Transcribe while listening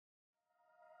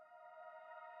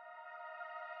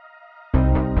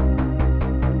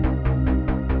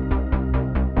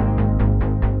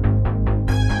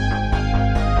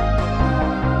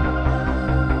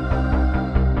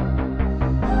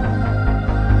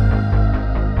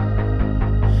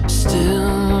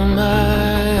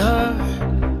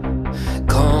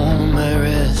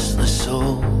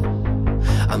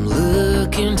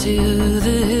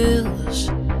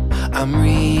I'm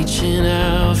reaching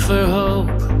out for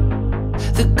hope.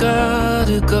 The God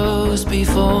who goes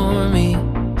before me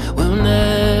will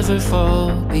never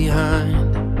fall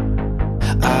behind.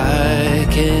 I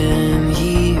can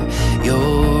hear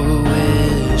your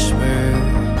whisper.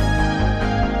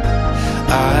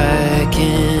 I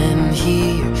can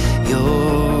hear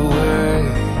your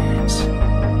words.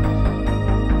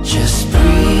 Just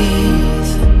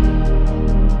breathe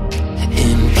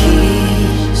in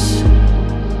peace.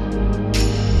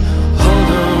 Hold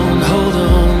on, hold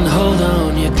on, hold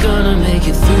on. You're gonna make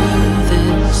it through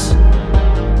this.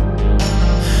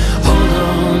 Hold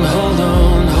on, hold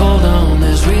on, hold on.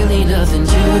 There's really nothing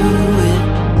to it.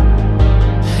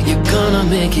 You're gonna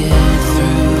make it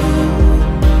through.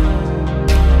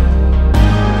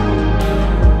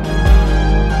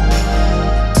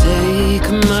 Take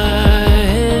my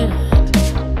hand,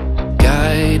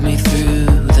 guide me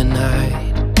through the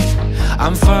night.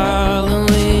 I'm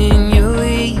following your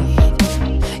lead.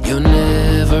 You're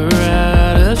never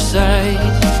out of sight.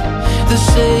 The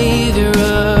savior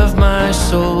of my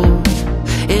soul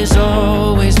is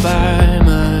always by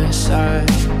my side.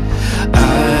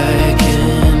 I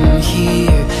can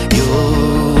hear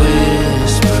your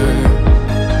whisper.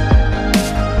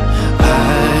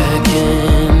 I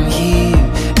can hear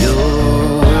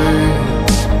your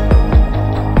words.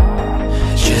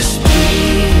 Just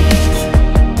breathe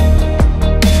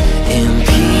in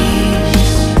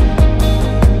peace.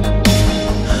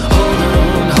 Hold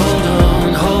on, hold on,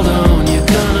 hold on. You're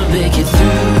gonna make it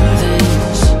through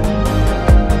this.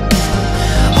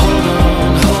 Hold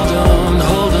on, hold on,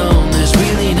 hold on. There's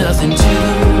really nothing to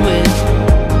it.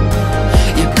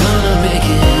 You're gonna make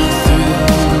it through.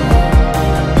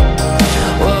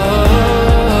 Whoa,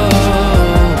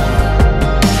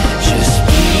 just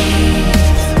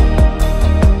breathe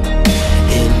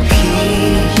in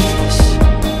peace.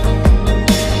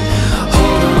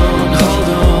 Hold on, hold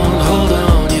on, hold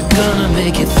on. You're gonna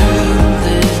make it through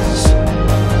this.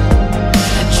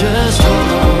 Just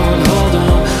hold on, hold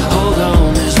on, hold on.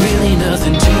 There's really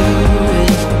nothing to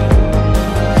it.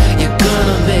 You're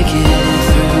gonna make it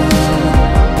through.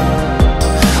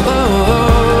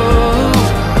 Oh,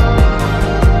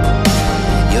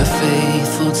 you're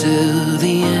faithful till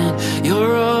the end.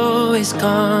 You're always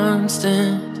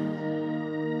constant.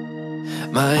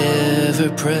 My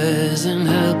ever-present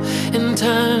help in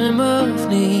time of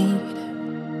need.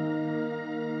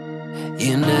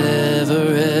 You never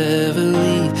ever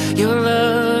leave. Your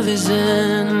love is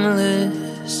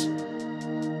endless.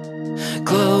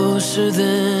 Closer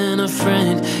than a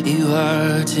friend you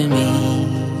are to me.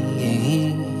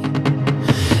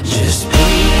 Just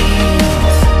breathe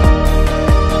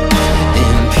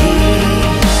in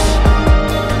peace.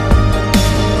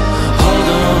 Hold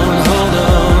on, hold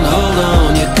on, hold on.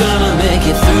 You're gonna make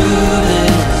it through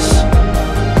this.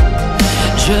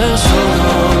 Just hold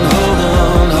on,